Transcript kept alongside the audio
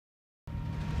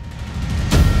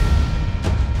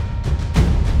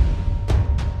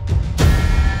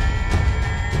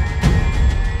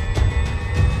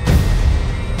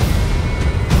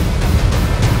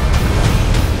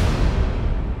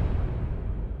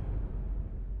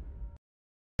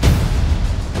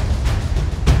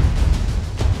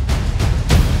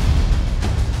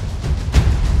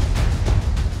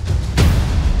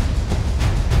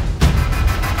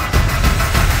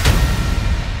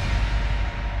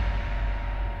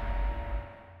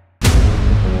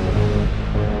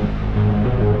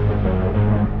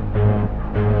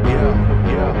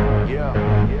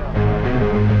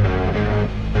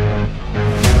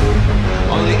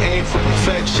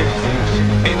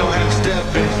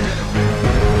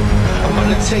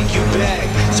take you back.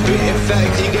 Spitting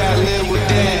facts, you gotta live with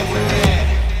that.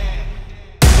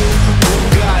 Who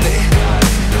got it?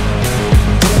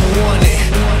 Who want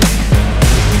it?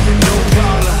 No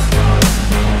problem.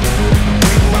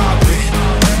 We mob it.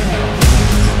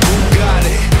 Who got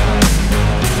it?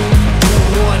 Who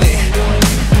want it?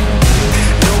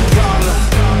 No problem.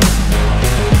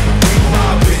 We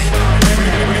mob it.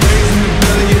 Raised in the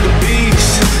belly of the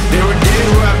beast. There were days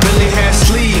where I barely had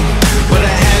sleep, but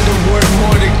I had to work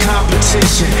more than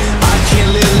competition. I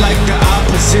can't live like the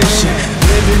opposition.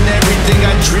 Living everything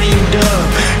I dreamed of,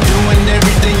 doing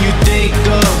everything you think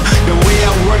of. The way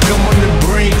I work, I'm on the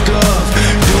brink of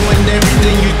doing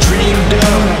everything you dreamed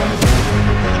of.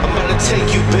 I'm gonna take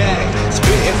you back,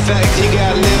 spitting facts, you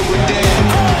gotta live with that.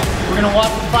 We're gonna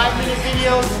watch a 5-minute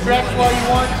video, stretch while you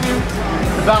want to.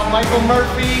 It's about Michael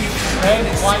Murphy, right?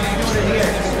 Why you doing it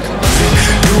here?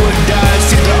 Do or die,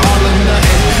 it's either all or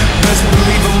nothing. Best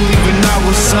believe I'm leaving out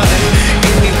with something.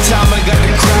 Anytime I got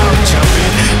the crowd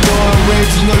jumping, throwing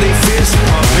raves, you know they fist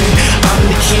pumping. I'm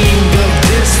the king of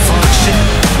dysfunction.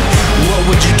 What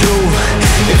would you do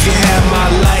if you had my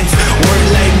life? Work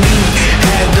like me,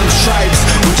 had those stripes.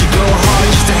 Would you go hard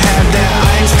just to have that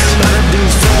ice? Lot of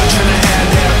dudes fail trying to have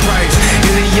that price.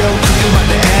 Either yo cooking about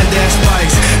to add that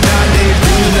spice. Nowadays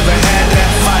dudes never had that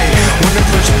fight. When the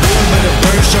push boom, better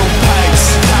burst your pipes.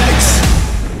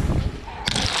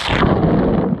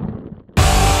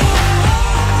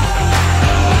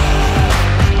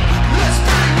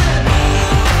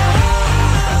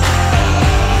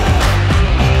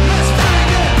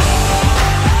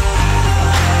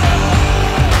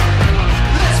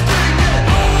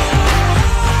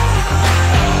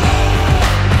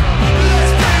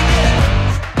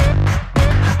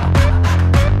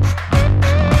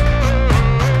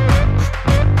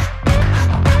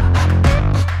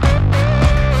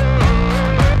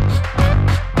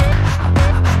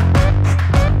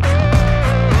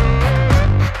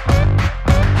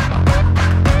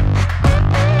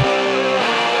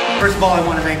 First of all, I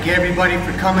want to thank everybody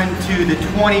for coming to the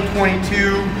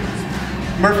 2022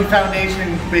 Murphy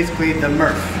Foundation, basically the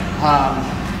Murph.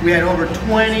 We had over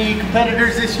 20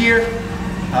 competitors this year.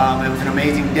 It was an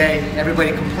amazing day.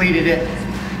 Everybody completed it.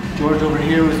 George over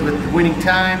here was with the winning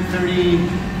time, 38,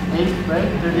 right?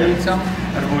 38 something?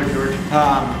 That's boy, George.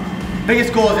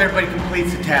 Biggest goal is everybody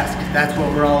completes the task. That's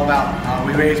what we're all about.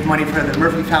 We raised money for the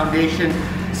Murphy Foundation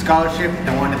Scholarship.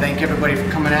 I want to thank everybody for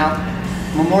coming out.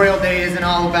 Memorial Day isn't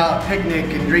all about picnic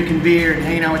and drinking beer and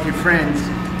hanging out with your friends.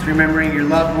 It's remembering your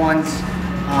loved ones,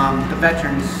 the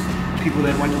veterans, people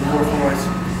that went to war for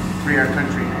us, free our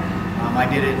country. I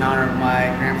did it in honor of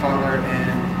my grandfather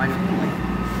and my family.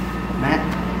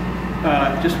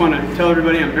 Matt? Just want to tell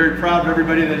everybody I'm very proud of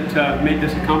everybody that made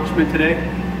this accomplishment today.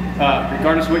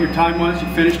 Regardless of what your time was,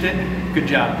 you finished it. Good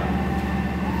job.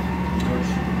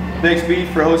 Thanks, B,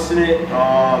 for hosting it.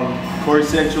 Core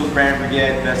Essentials, Brand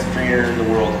Brigade, best trainer in the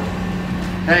world.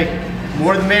 Hey,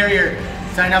 more the merrier.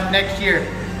 Sign up next year,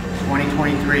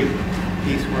 2023.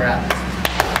 Peace, we're out.